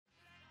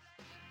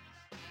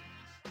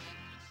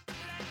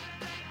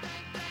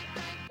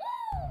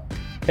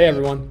Hey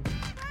everyone,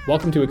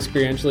 welcome to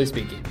Experientially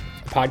Speaking,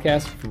 a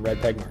podcast from Red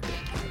Peg Marketing.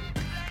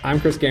 I'm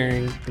Chris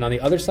Gehring, and on the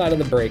other side of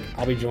the break,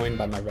 I'll be joined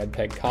by my Red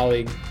Peg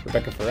colleague,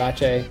 Rebecca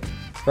Farace,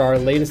 for our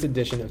latest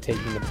edition of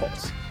Taking the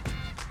Pulse.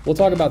 We'll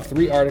talk about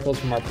 3 articles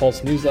from our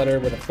Pulse newsletter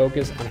with a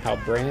focus on how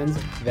brands,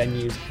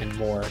 venues, and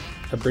more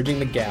are bridging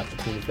the gap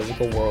between the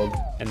physical world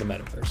and the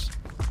metaverse.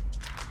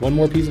 One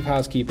more piece of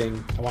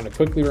housekeeping, I want to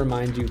quickly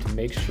remind you to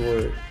make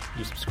sure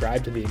you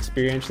subscribe to the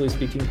Experientially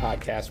Speaking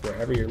podcast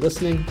wherever you're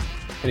listening,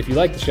 and if you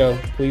like the show,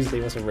 please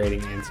leave us a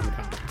rating and some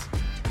comments.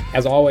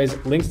 As always,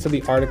 links to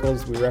the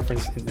articles we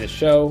reference in this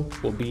show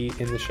will be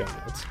in the show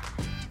notes.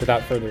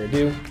 Without further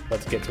ado,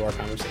 let's get to our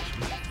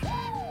conversation.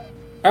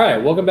 All right,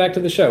 welcome back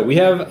to the show. We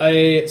have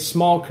a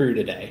small crew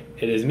today.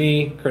 It is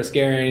me, Chris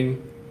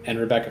Gehring, and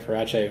Rebecca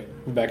Farace.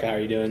 Rebecca, how are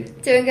you doing?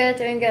 Doing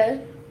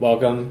good.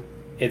 Welcome.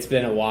 It's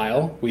been a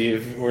while.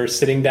 We're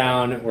sitting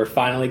down. We're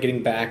finally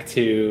getting back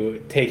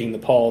to Taking the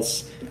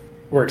Pulse.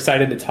 We're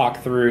excited to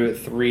talk through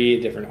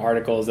 3 different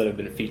articles that have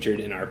been featured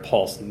in our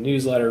Pulse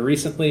newsletter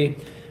recently.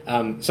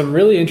 Some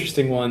really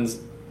interesting ones,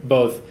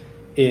 both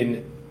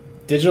in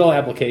digital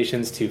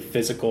applications to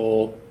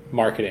physical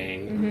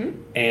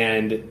marketing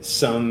and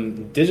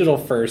some digital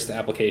first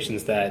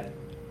applications that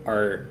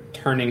are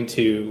turning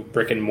to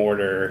brick and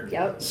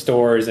mortar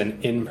stores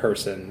and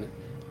in-person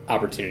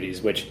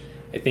opportunities, which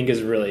I think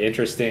is really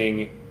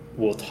interesting.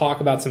 We'll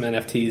talk about some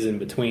NFTs in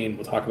between.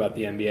 We'll talk about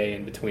the NBA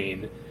in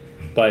between.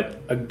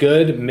 But a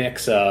good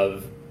mix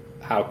of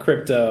how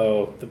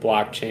crypto, the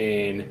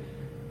blockchain,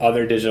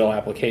 other digital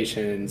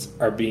applications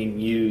are being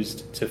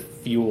used to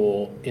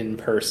fuel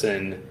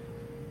in-person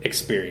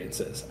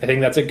experiences. I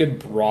think that's a good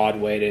broad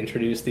way to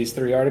introduce these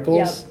 3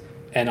 articles. Yep.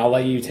 And I'll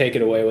let you take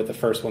it away with the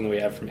first one that we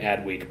have from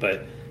Adweek.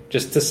 But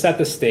just to set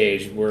the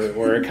stage,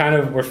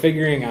 we're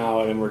figuring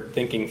out and we're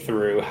thinking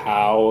through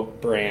how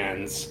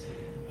brands,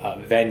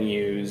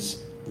 venues,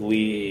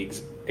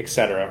 leagues,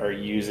 etc. are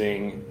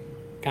using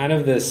kind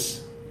of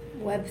this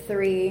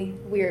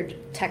Web3 weird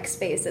tech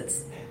space.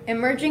 It's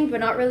emerging, but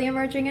not really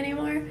emerging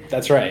anymore.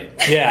 That's right.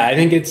 Yeah, I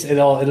think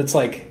it's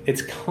like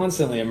it's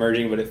constantly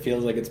emerging, but it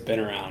feels like it's been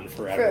around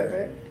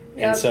forever.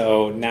 Yep. And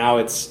so now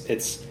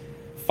it's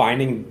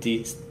finding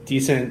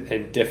decent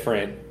and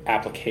different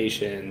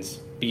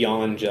applications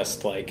beyond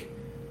just like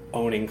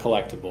owning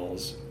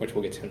collectibles, which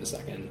we'll get to in a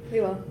second.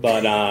 We will.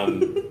 But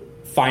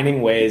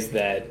finding ways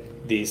that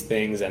these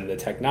things and the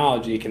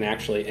technology can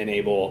actually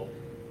enable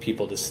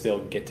people to still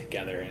get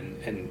together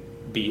and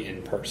be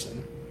in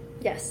person.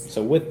 Yes.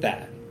 So with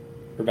that,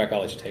 Rebecca,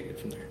 I'll let you take it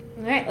from there.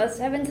 All right, let's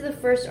dive into the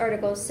first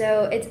article.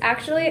 So it's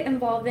actually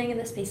involving in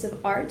the space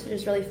of art, which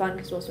is really fun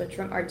because we'll switch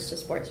from arts to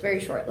sports very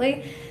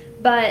shortly.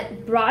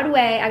 But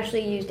Broadway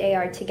actually used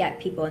AR to get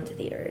people into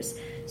theaters.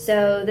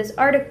 So this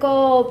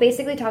article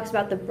basically talks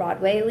about the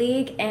Broadway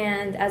League,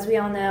 and as we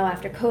all know,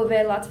 after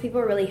COVID, lots of people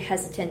are really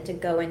hesitant to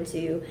go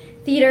into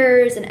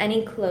theaters and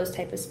any closed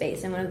type of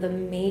space. And one of the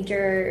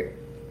major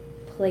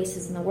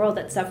places in the world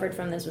that suffered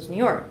from this was New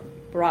York,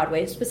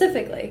 Broadway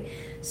specifically.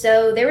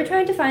 So they were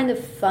trying to find a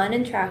fun,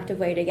 interactive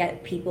way to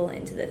get people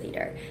into the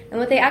theater. And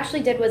what they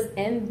actually did was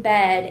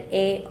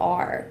embed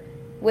AR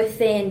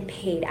within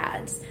paid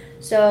ads.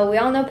 So we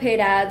all know paid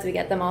ads. We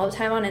get them all the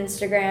time on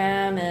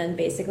Instagram and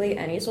basically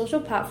any social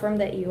platform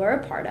that you are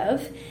a part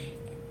of.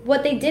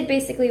 What they did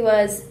basically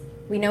was,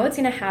 we know what's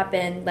going to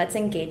happen. Let's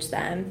engage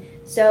them.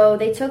 So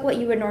they took what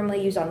you would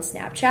normally use on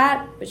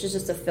Snapchat, which is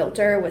just a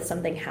filter with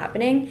something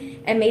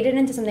happening, and made it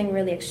into something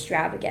really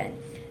extravagant.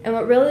 And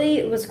what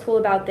really was cool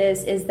about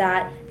this is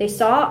that they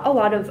saw a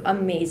lot of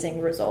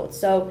amazing results.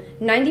 So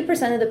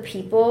 90% of the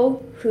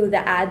people who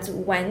had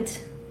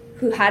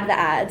the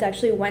ads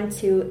actually went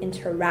to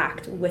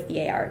interact with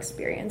the AR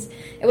experience.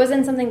 It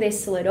wasn't something they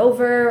slid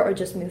over or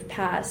just moved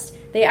past.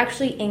 They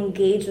actually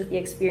engaged with the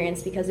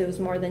experience because it was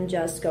more than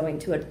just going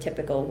to a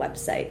typical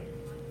website.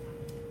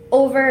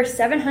 Over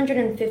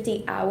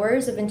 750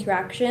 hours of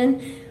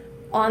interaction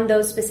on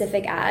those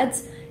specific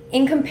ads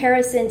in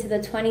comparison to the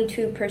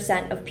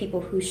 22% of people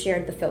who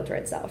shared the filter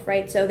itself,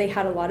 right? So they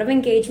had a lot of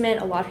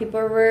engagement. A lot of people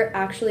were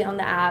actually on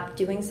the app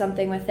doing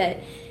something with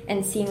it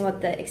and seeing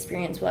what the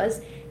experience was.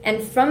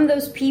 And from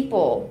those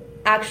people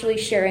actually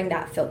sharing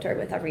that filter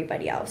with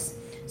everybody else.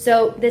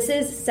 So this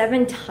is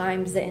 7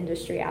 times the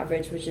industry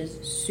average, which is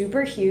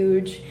super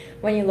huge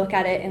when you look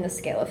at it in the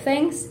scale of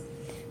things.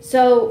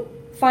 So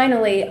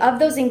finally, of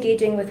those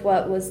engaging with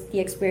what was the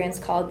experience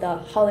called the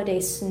Holiday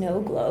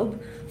Snow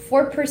Globe,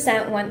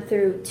 4% went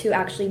through to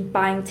actually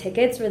buying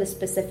tickets for the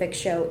specific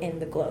show in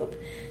the Globe.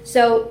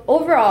 So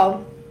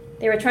overall,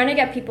 they were trying to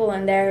get people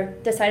in there,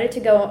 decided to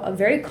go a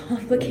very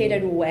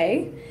complicated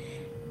way,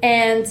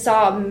 and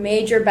saw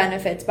major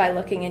benefits by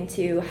looking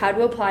into how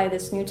to apply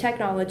this new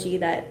technology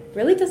that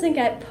really doesn't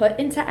get put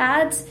into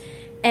ads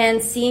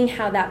and seeing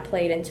how that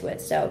played into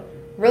it. So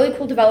really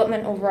cool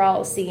development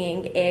overall,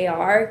 seeing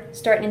AR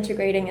start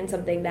integrating in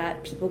something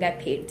that people get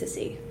paid to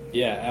see.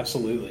 Yeah,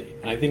 absolutely.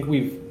 And I think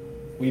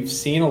we've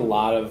seen a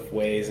lot of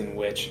ways in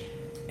which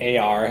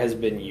AR has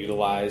been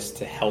utilized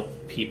to help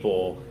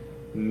people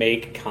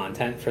make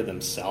content for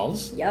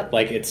themselves. Yep.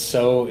 Like it's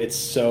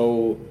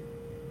so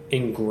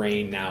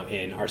ingrained now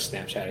in our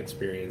Snapchat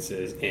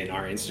experiences, in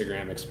our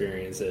Instagram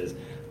experiences,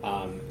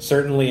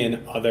 certainly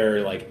in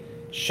other like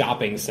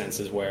shopping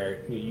senses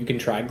where you can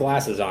try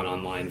glasses on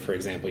online, for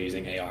example,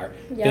 using AR.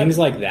 Yep. Things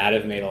like that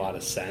have made a lot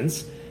of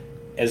sense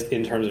as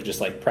in terms of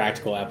just like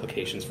practical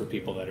applications for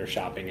people that are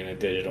shopping in a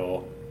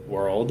digital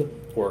world,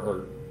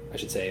 or I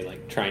should say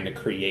like trying to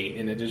create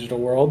in a digital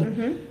world.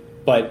 Mm-hmm.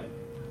 But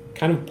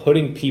kind of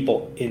putting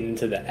people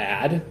into the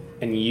ad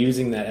and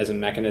using that as a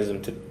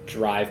mechanism to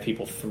drive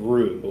people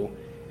through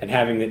and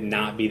having it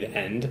not be the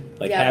end,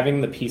 like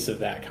having the piece of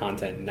that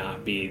content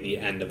not be the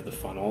end of the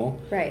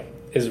funnel, right,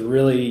 is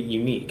really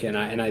unique. And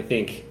I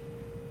think,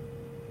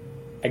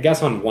 I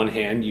guess on one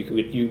hand,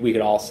 we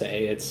could all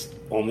say it's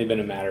only been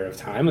a matter of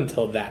time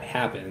until that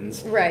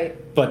happens. Right.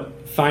 But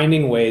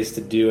finding ways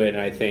to do it,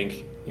 and I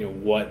think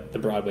what the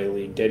Broadway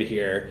League did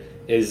here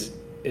is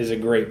a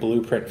great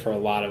blueprint for a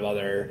lot of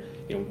other.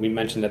 We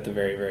mentioned at the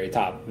very, very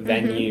top,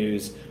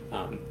 venues.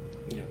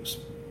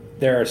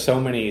 There are so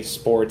many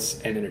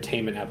sports and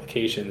entertainment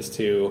applications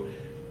to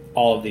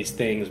all of these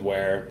things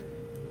where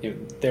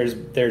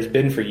there's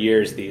been for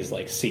years these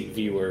like seat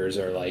viewers,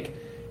 or like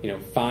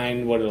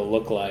find what it'll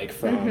look like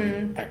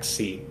from X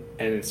seat,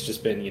 and it's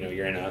just been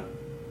you're in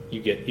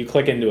you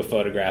click into a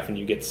photograph and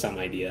you get some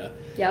idea.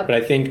 Yep. But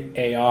I think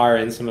AR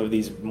and some of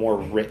these more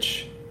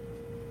rich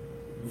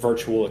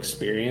virtual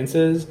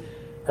experiences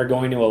are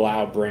going to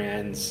allow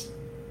brands,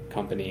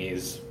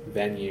 companies,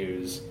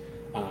 venues,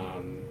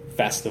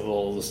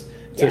 festivals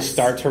to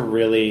start to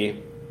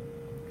really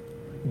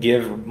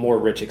give more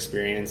rich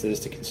experiences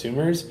to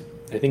consumers.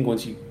 I think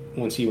once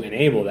you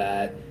enable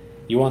that,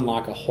 you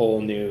unlock a whole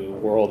new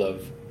world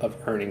of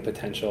earning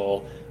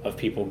potential, of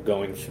people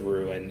going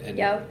through and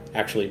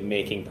actually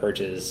making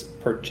purchases,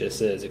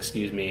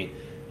 and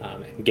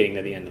getting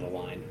to the end of the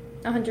line.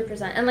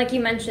 100%. And like you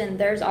mentioned,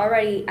 there's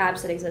already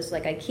apps that exist,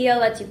 like IKEA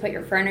lets you put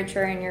your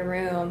furniture in your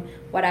room,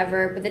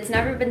 whatever, but it's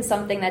never been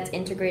something that's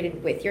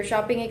integrated with your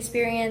shopping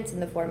experience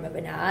in the form of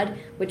an ad,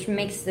 which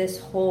makes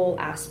this whole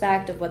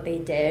aspect of what they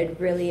did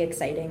really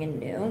exciting and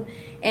new.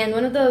 And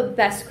one of the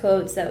best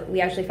quotes that we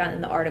actually found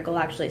in the article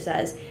actually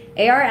says,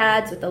 AR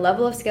ads with the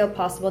level of scale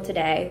possible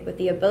today, with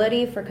the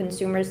ability for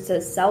consumers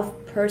to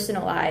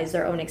self-personalize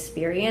their own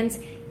experience,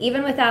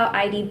 even without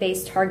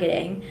ID-based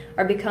targeting,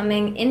 are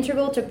becoming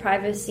integral to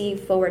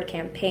privacy-forward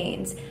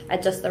campaigns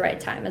at just the right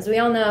time. As we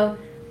all know,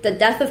 the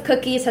death of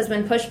cookies has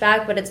been pushed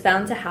back, but it's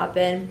bound to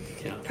happen.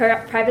 Yeah.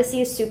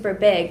 Privacy is super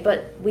big,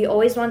 but we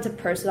always want to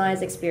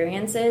personalize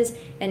experiences,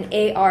 and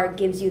AR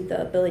gives you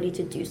the ability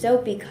to do so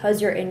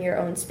because you're in your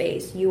own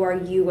space. You are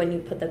you when you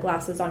put the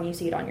glasses on, you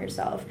see it on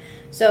yourself.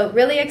 So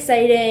really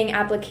exciting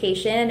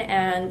application,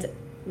 and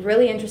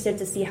really interested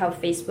to see how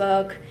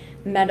Facebook,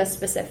 Meta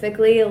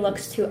specifically,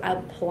 looks to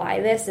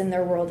apply this in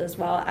their world as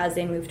well as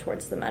they move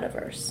towards the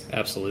metaverse.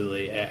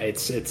 Absolutely.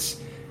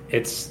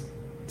 It's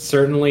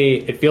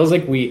certainly, it feels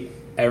like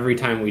every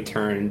time we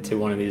turn to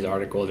one of these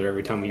articles, or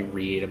every time we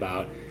read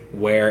about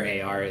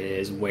where AR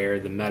is, where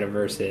the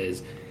metaverse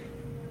is,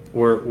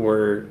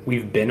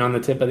 we've been on the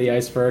tip of the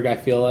iceberg, I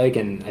feel like,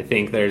 and I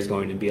think there's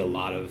going to be a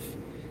lot of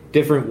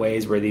different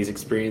ways where these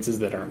experiences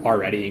that are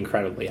already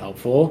incredibly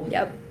helpful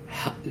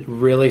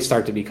really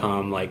start to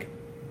become like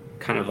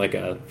kind of like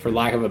a, for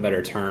lack of a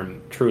better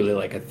term, truly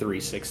like a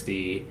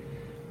 360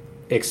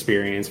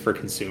 experience for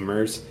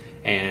consumers.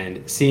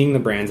 And seeing the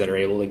brands that are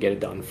able to get it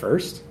done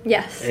first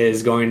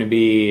is going to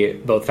be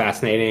both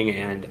fascinating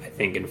and I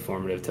think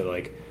informative to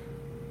like,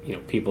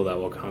 people that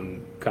will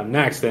come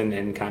next,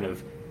 and kind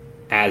of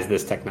as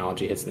this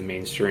technology hits the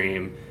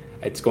mainstream,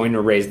 it's going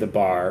to raise the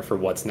bar for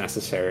what's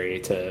necessary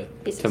to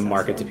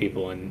market to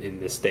people in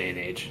this day and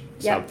age.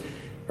 So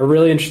a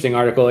really interesting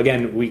article.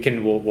 Again,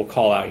 we'll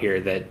call out here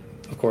that,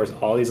 of course,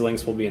 all these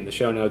links will be in the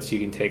show notes. You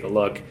can take a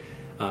look.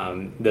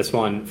 This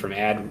one from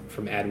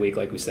Adweek,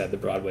 like we said, the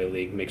Broadway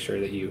League. Make sure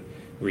that you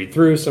read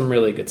through some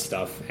really good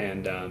stuff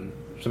and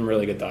some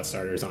really good thought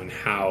starters on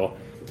how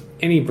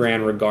any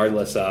brand,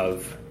 regardless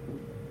of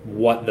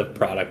what the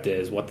product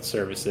is, what the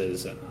service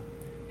is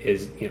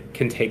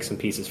can take some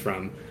pieces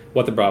from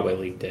what the Broadway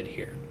League did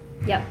here.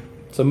 Yep.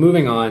 So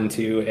moving on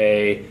to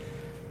a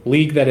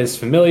league that is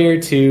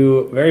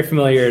very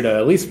familiar to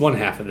at least one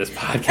half of this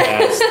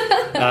podcast.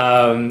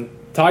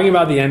 Talking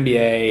about the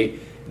NBA.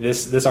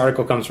 This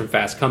article comes from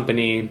Fast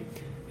Company.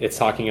 It's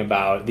talking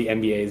about the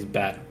NBA's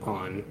bet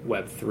on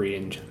Web3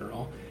 in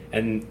general,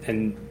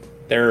 and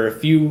there are a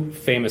few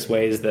famous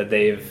ways that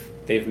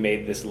they've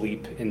made this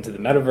leap into the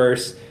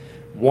metaverse.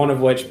 One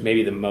of which,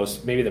 maybe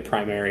the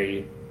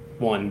primary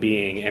one,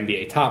 being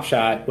NBA Top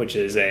Shot, which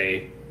is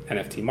a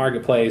NFT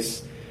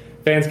marketplace.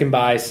 Fans can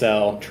buy,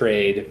 sell,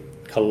 trade,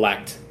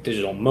 collect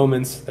digital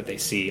moments that they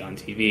see on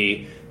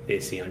TV, they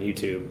see on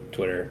YouTube,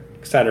 Twitter,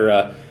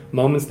 etc.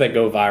 Moments that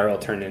go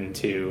viral turn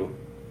into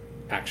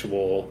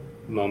actual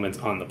moments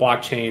on the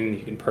blockchain.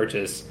 You can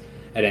purchase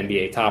at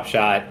NBA Top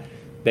Shot.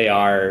 They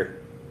are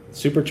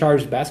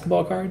supercharged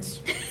basketball cards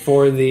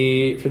for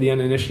the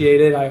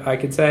uninitiated, I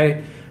could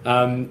say.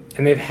 And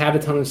they've had a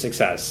ton of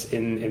success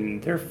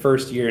in their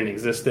first year in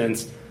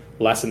existence,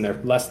 less than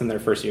their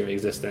first year of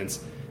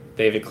existence.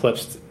 They've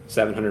eclipsed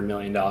 $700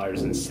 million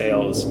in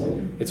sales.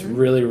 It's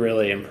really,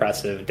 really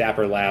impressive.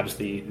 Dapper Labs,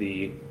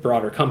 the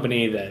broader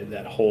company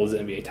that holds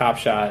NBA Top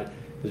Shot,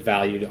 is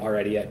valued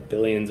already at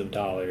billions of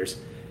dollars.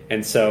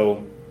 And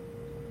so,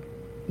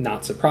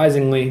 not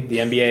surprisingly, the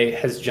NBA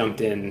has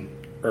jumped in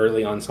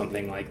early on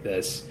something like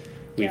this.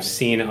 We've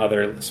seen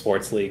other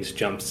sports leagues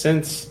jump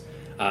since.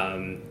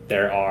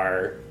 There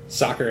are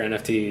soccer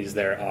NFTs,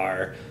 there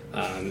are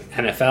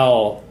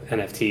NFL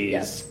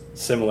NFTs,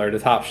 similar to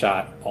Top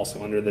Shot,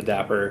 also under the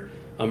Dapper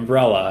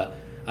umbrella.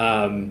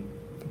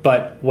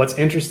 But what's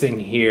interesting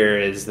here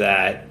is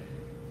that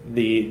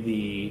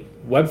the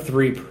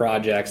Web3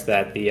 projects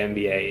that the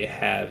NBA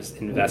has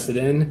invested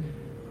in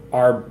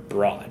are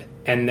broad,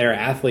 and their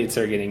athletes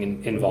are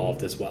getting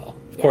involved as well.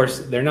 Of course,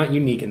 they're not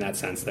unique in that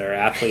sense. There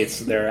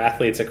are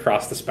athletes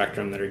across the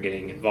spectrum that are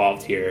getting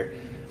involved here.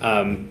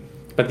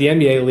 But the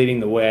NBA leading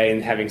the way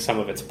and having some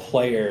of its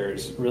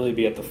players really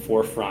be at the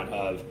forefront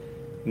of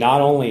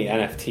not only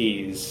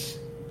NFTs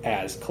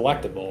as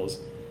collectibles,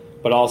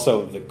 but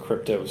also the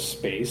crypto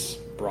space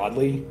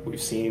broadly.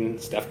 We've seen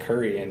Steph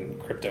Curry in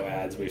crypto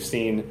ads. We've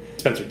seen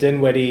Spencer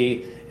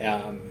Dinwiddie,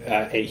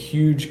 a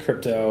huge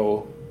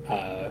crypto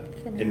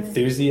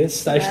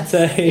enthusiast, I should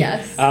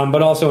say,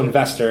 but also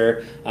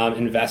investor,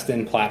 invest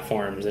in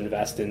platforms,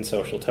 invest in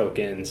social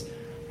tokens,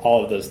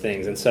 all of those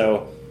things. And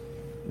so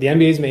the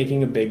NBA is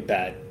making a big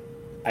bet.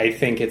 I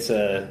think it's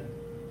a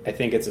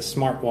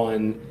smart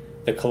one.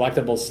 The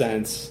collectible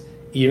sense,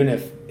 even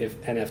if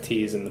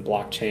NFTs and the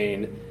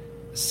blockchain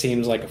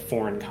seems like a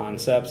foreign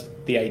concept,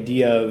 the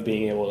idea of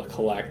being able to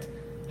collect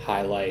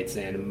highlights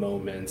and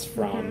moments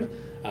from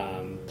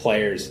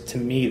players, to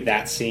me,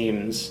 that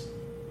seems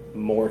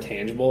more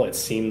tangible. It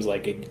seems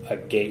like a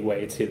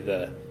gateway to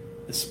the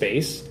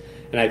space.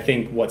 And I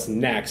think what's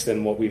next,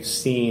 and what we've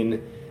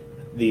seen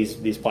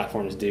these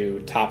platforms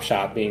do, Top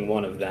Shot being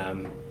one of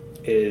them,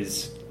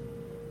 is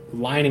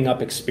lining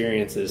up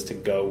experiences to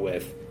go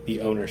with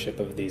the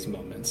ownership of these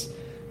moments,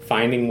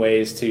 finding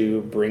ways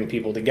to bring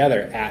people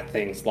together at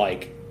things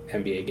like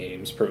NBA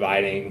games,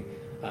 providing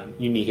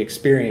unique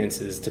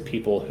experiences to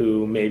people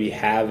who maybe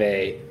have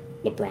a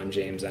LeBron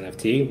James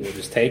NFT. We'll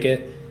just take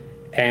it,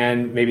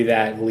 and maybe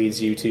that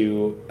leads you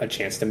to a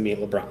chance to meet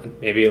LeBron.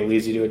 Maybe it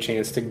leads you to a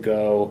chance to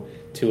go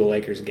to a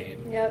Lakers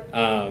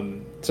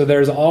game. So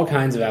there's all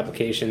kinds of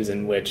applications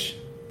in which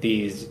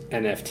these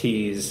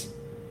NFTs,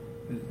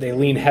 they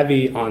lean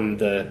heavy on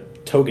the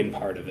token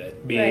part of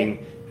it,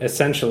 being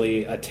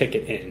essentially a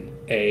ticket in,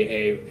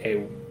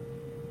 a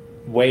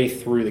way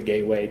through the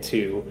gateway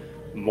to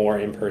more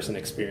in-person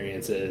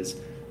experiences.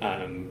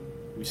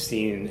 We've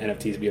seen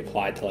NFTs be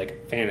applied to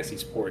like fantasy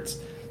sports.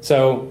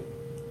 So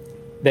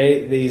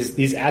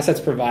these assets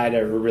provide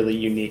a really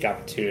unique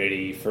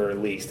opportunity for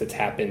leagues to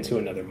tap into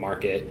another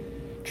market,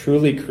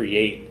 truly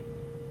create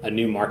a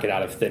new market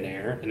out of thin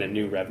air and a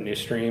new revenue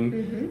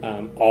stream,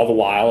 all the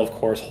while, of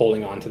course,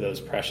 holding on to those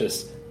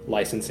precious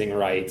licensing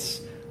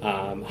rights,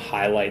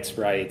 highlights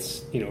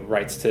rights,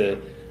 rights to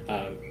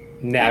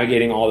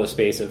navigating all the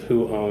space of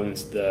who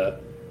owns the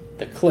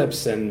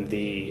clips and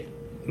the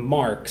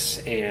marks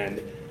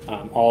and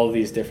all of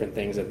these different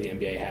things that the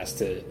NBA has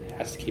to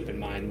keep in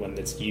mind when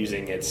it's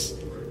using its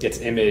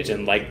image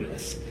and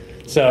likeness.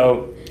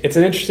 So it's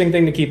an interesting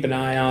thing to keep an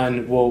eye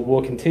on.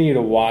 We'll continue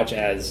to watch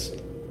as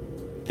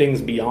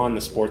things beyond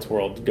the sports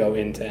world go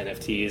into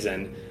NFTs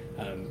and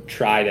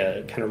try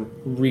to kind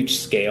of reach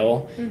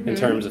scale in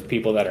terms of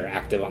people that are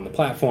active on the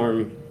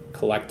platform,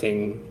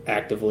 collecting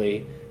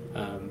actively.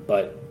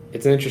 But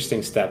it's an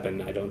interesting step,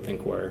 and I don't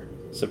think we're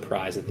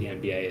surprised that the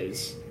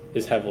NBA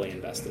is heavily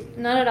invested.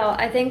 Not at all.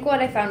 I think what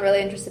I found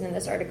really interesting in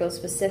this article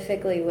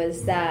specifically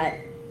was that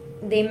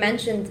they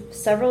mentioned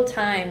several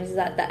times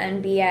that the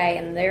NBA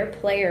and their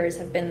players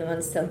have been the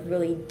ones to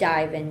really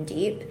dive in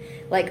deep.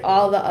 Like,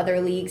 all the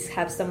other leagues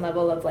have some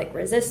level of like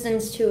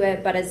resistance to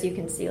it, but as you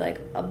can see, like,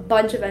 a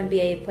bunch of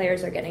NBA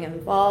players are getting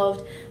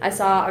involved. I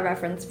saw a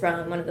reference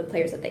from one of the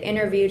players that they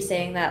interviewed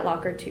saying that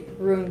locker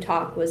room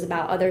talk was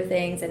about other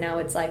things, and now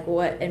it's like,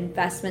 what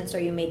investments are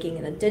you making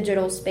in the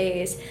digital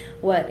space?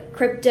 What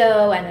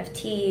crypto,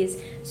 NFTs?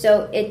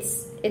 So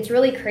it's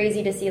really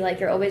crazy to see, like,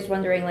 you're always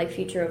wondering, like,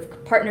 future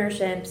of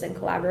partnerships and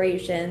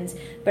collaborations,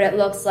 but it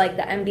looks like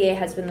the NBA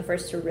has been the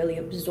first to really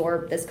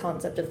absorb this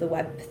concept of the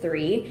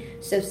Web3.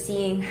 So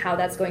seeing how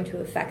that's going to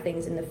affect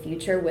things in the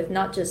future with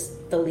not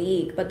just the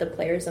league, but the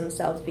players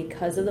themselves,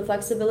 because of the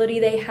flexibility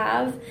they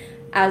have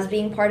as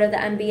being part of the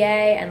NBA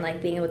and,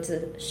 like, being able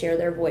to share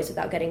their voice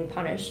without getting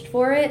punished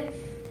for it.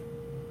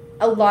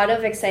 A lot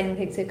of exciting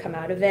things could come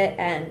out of it.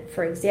 And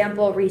for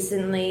example,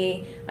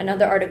 recently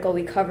another article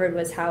we covered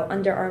was how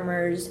Under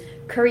Armour's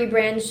Curry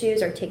brand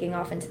shoes are taking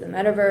off into the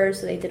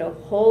metaverse. So they did a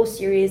whole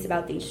series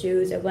about these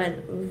shoes. It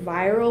went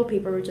viral.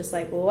 People were just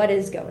like, well, what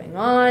is going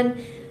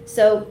on?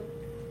 So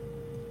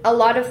a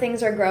lot of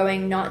things are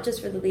growing, not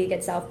just for the league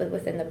itself, but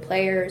within the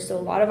players. So a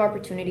lot of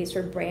opportunities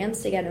for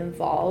brands to get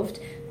involved,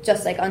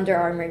 just like Under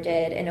Armour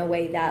did, in a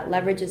way that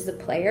leverages the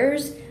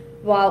players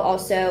while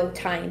also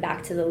tying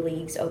back to the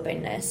league's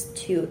openness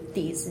to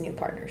these new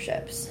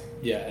partnerships.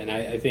 Yeah, and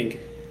I think,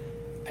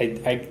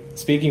 I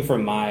speaking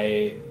from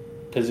my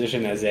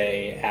position as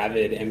a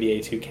avid NBA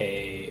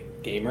 2K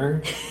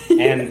gamer,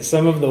 and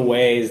some of the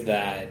ways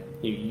that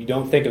you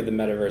don't think of the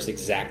metaverse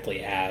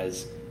exactly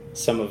as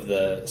some of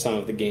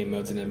the game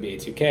modes in NBA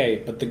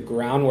 2K, but the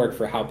groundwork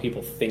for how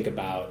people think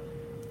about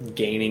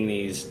gaining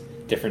these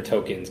different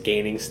tokens,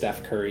 gaining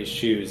Steph Curry's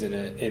shoes in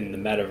the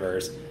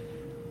metaverse,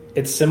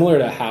 it's similar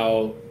to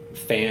how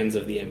fans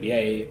of the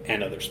NBA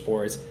and other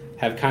sports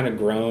have kind of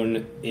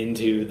grown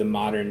into the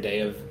modern day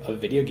of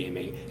video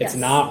gaming. Yes. It's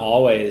not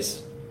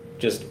always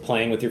just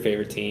playing with your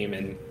favorite team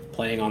and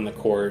playing on the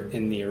court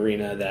in the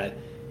arena that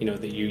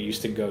you're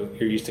used to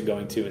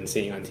going to and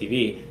seeing on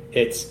TV.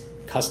 It's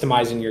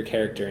customizing your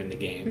character in the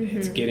game. Mm-hmm.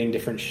 It's getting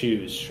different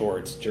shoes,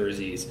 shorts,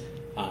 jerseys,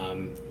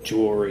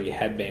 jewelry,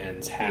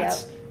 headbands,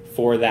 hats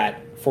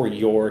for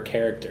your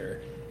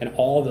character. And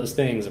all those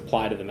things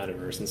apply to the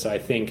metaverse. And so I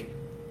think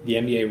the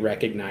NBA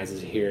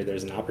recognizes here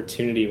there's an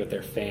opportunity with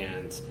their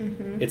fans.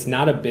 Mm-hmm. It's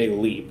not a big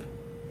leap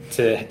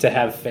to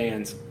have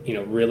fans,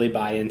 really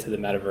buy into the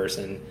metaverse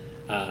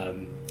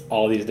and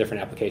all these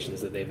different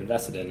applications that they've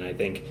invested in. And I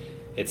think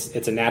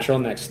it's a natural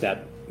next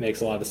step.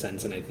 Makes a lot of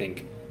sense. And I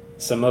think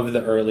some of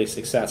the early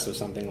success of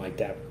something like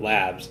Dapper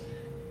Labs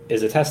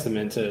is a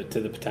testament to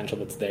the potential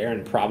that's there,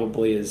 and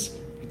probably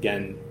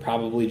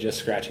just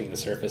scratching the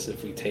surface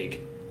if we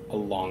take a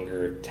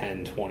longer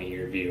 10,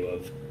 20-year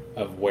view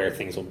of where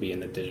things will be in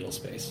the digital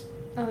space.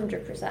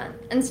 100%.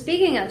 And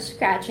speaking of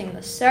scratching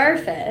the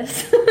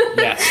surface...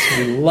 Yes,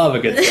 we love a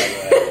good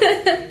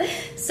segue.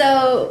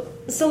 So,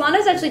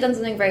 Solana's actually done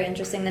something very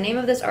interesting. The name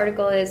of this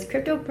article is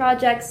Crypto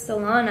Project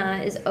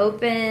Solana is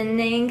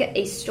opening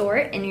a store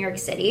in New York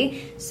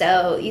City.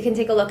 So you can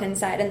take a look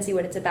inside and see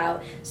what it's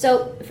about.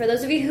 So for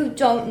those of you who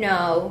don't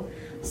know,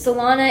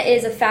 Solana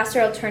is a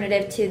faster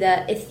alternative to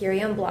the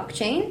Ethereum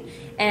blockchain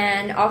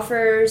and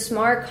offers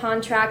smart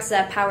contracts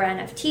that power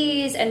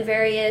NFTs and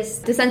various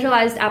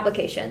decentralized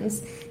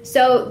applications.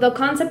 So the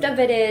concept of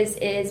it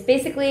is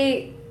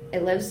basically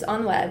it lives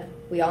on web.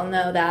 We all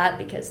know that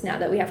because now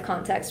that we have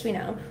context, we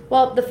know.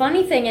 Well, the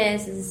funny thing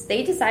is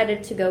they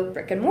decided to go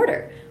brick and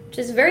mortar, which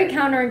is very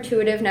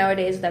counterintuitive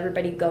nowadays with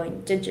everybody going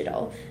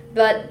digital.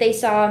 But they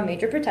saw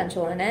major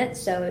potential in it.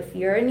 So if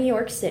you're in New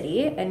York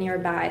City and you're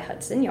by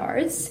Hudson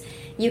Yards,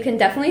 you can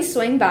definitely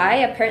swing by.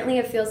 Apparently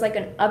it feels like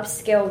an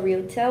upscale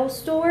retail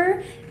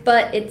store,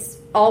 but it's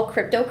all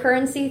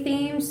cryptocurrency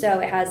themed. So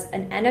it has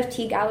an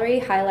NFT gallery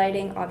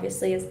highlighting,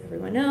 obviously, as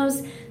everyone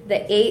knows,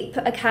 the Ape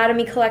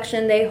Academy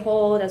collection they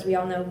hold, as we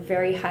all know,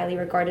 very highly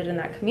regarded in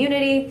that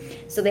community.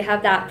 So they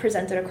have that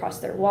presented across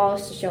their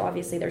walls to show,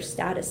 obviously, their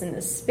status in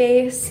this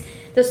space.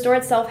 The store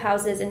itself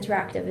houses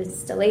interactive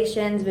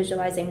installations,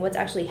 visualizing what's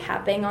actually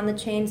happening on the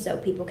chain so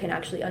people can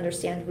actually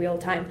understand real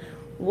time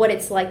what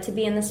it's like to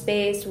be in the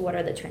space, what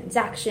are the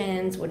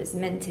transactions, what is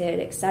minted,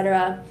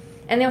 etc.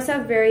 And they also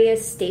have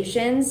various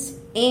stations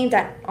aimed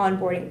at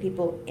onboarding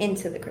people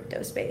into the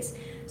crypto space.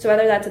 So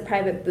whether that's a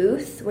private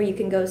booth where you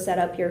can go set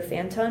up your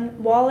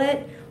Phantom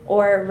wallet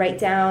or write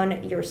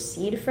down your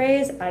seed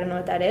phrase, I don't know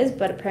what that is,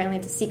 but apparently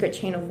it's a secret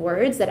chain of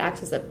words that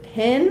acts as a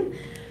pin.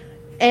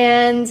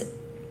 And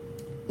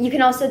you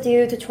can also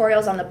do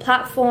tutorials on the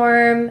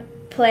platform,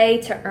 play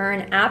to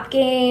earn app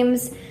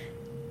games,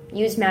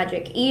 use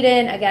Magic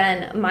Eden.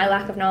 Again, my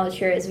lack of knowledge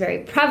here is very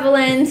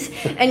prevalent.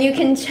 And you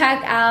can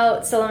check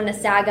out Solana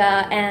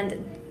Saga,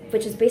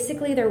 which is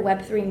basically their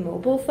Web3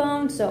 mobile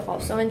phone. So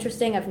also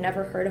interesting. I've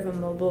never heard of a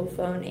mobile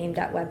phone aimed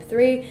at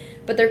Web3.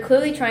 But they're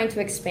clearly trying to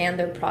expand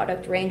their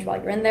product range while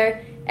you're in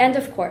there. And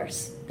of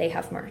course, they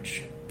have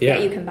merch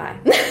that you can buy.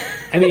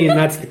 I mean,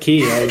 that's the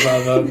key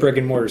of a brick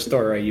and mortar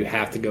store, right? You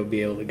have to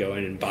be able to go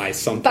in and buy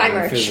something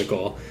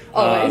physical,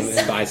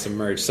 and buy some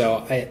merch.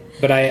 So,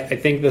 I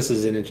think this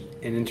is an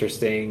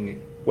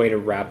interesting way to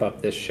wrap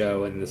up this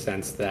show in the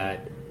sense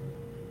that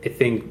I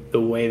think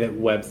the way that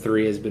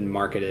Web3 has been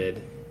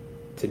marketed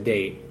to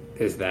date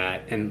is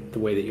that, and the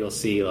way that you'll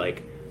see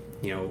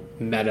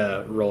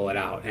Meta roll it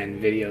out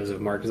and videos of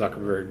Mark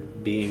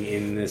Zuckerberg being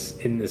in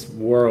this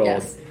world.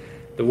 Yes.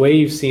 The way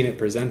you've seen it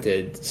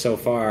presented so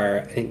far,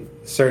 I think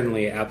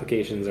certainly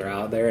applications are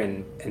out there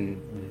and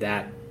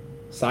that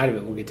side of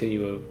it will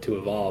continue to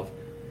evolve.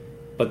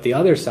 But the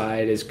other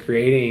side is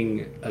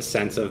creating a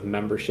sense of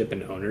membership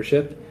and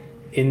ownership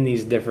in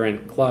these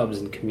different clubs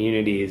and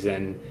communities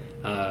and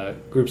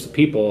groups of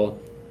people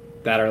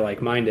that are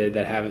like-minded,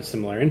 that have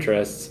similar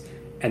interests,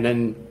 and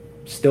then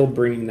still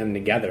bringing them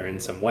together in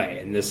some way.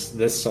 And this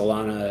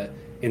Solana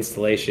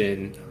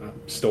installation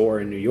store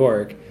in New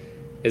York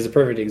is a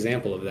perfect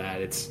example of that.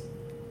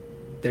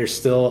 There's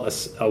still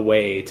a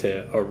way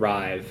to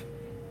arrive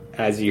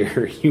as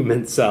your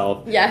human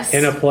self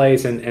in a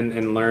place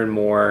and learn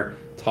more,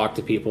 talk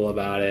to people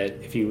about it.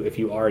 If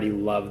you already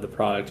love the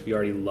product, if you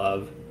already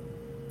love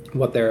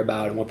what they're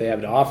about and what they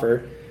have to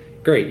offer,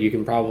 great. You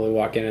can probably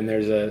walk in and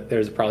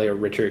there's probably a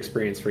richer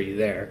experience for you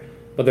there.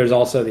 But there's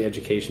also the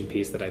education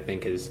piece that I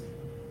think has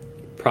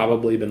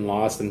probably been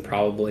lost and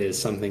probably is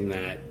something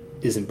that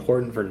is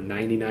important for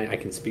 99. I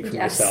can speak for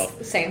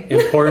myself. Same.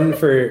 Important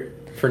for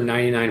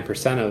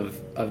 99%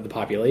 of the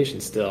population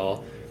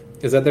still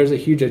is that there's a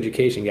huge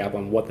education gap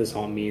on what this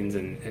all means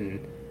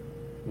and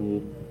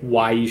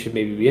why you should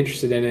maybe be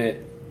interested in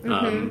it,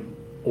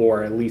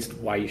 or at least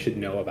why you should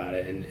know about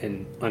it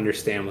and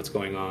understand what's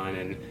going on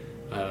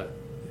and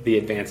the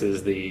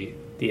advances, the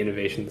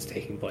innovation that's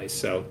taking place.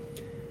 So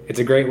it's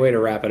a great way to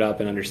wrap it up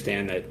and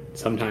understand that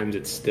sometimes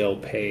it still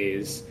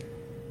pays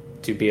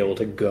to be able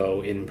to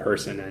go in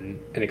person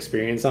and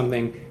experience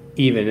something,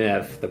 even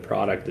if the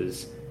product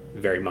is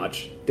very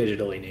much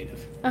digitally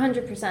native.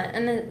 100%.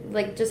 And then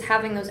like just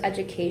having those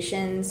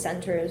education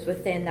centers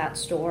within that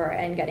store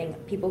and getting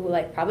people who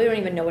like probably don't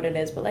even know what it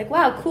is, but like,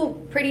 wow, cool,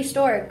 pretty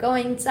store, go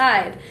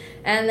inside.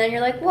 And then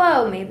you're like,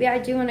 whoa, maybe I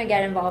do want to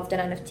get involved in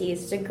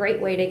NFTs. It's a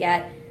great way to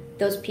get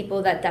those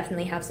people that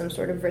definitely have some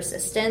sort of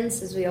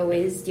resistance, as we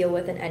always deal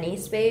with in any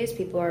space.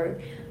 People are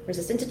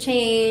resistant to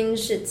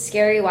change. It's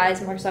scary. Why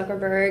is Mark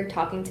Zuckerberg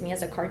talking to me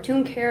as a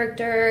cartoon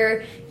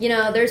character? You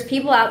know, there's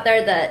people out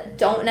there that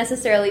don't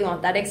necessarily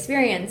want that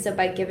experience. So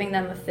by giving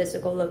them a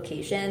physical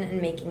location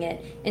and making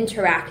it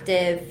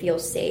interactive, feel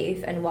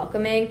safe and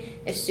welcoming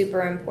is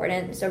super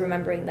important. So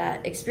remembering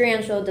that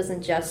experiential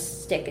doesn't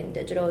just stick in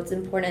digital. It's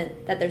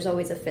important that there's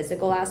always a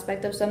physical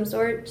aspect of some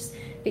sort,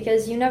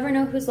 because you never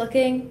know who's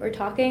looking or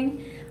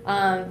talking,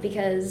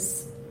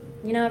 because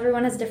you know,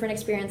 everyone has a different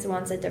experience and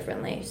wants it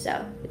differently.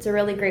 So it's a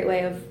really great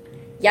way of,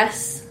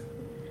 yes,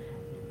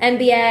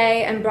 NBA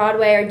and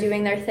Broadway are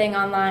doing their thing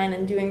online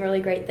and doing really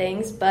great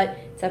things, but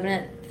it's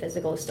evident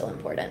physical is still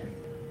important.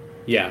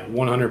 Yeah,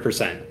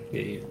 100%.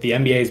 The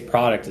NBA's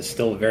product is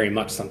still very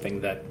much something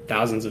that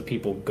thousands of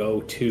people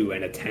go to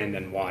and attend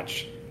and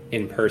watch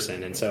in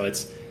person. And so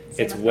it's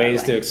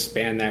ways to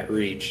expand that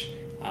reach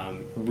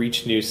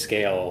new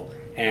scale,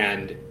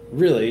 and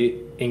really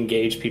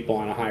engage people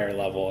on a higher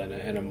level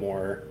and a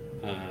more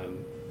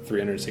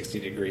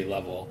 360-degree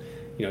level.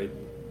 You know,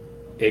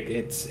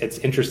 it's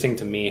interesting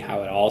to me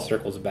how it all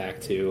circles back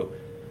to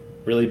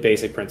really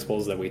basic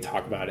principles that we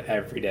talk about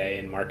every day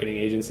in marketing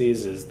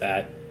agencies, is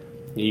that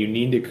you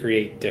need to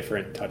create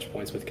different touch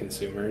points with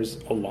consumers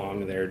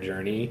along their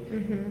journey,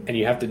 and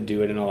you have to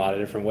do it in a lot of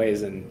different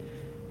ways. And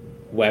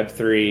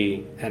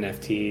Web3,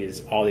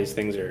 NFTs, all these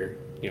things are,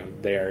 you know,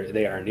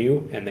 they are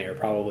new and they are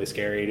probably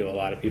scary to a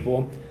lot of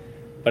people,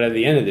 but at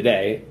the end of the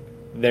day,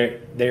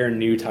 they're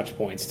new touch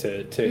points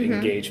to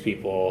engage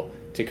people,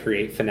 to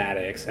create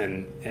fanatics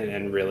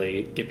and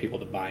really get people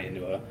to buy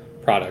into a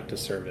product, a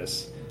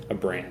service, a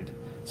brand.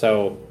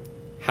 So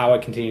how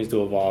it continues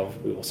to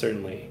evolve, we will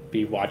certainly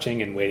be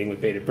watching and waiting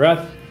with bated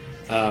breath.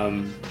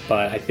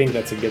 But I think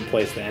that's a good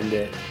place to end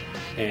it.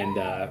 And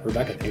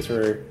Rebecca, thanks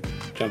for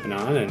jumping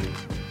on, and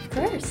of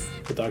course,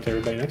 we'll talk to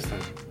everybody next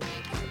time.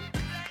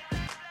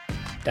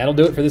 That'll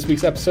do it for this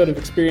week's episode of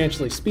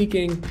Experientially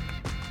Speaking.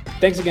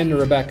 Thanks again to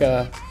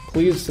Rebecca.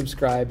 Please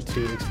subscribe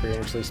to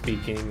Experientially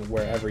Speaking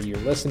wherever you're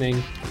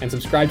listening, and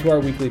subscribe to our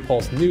weekly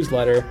Pulse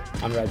newsletter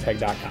on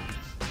redpeg.com.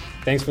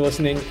 Thanks for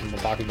listening, and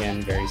we'll talk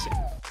again very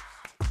soon.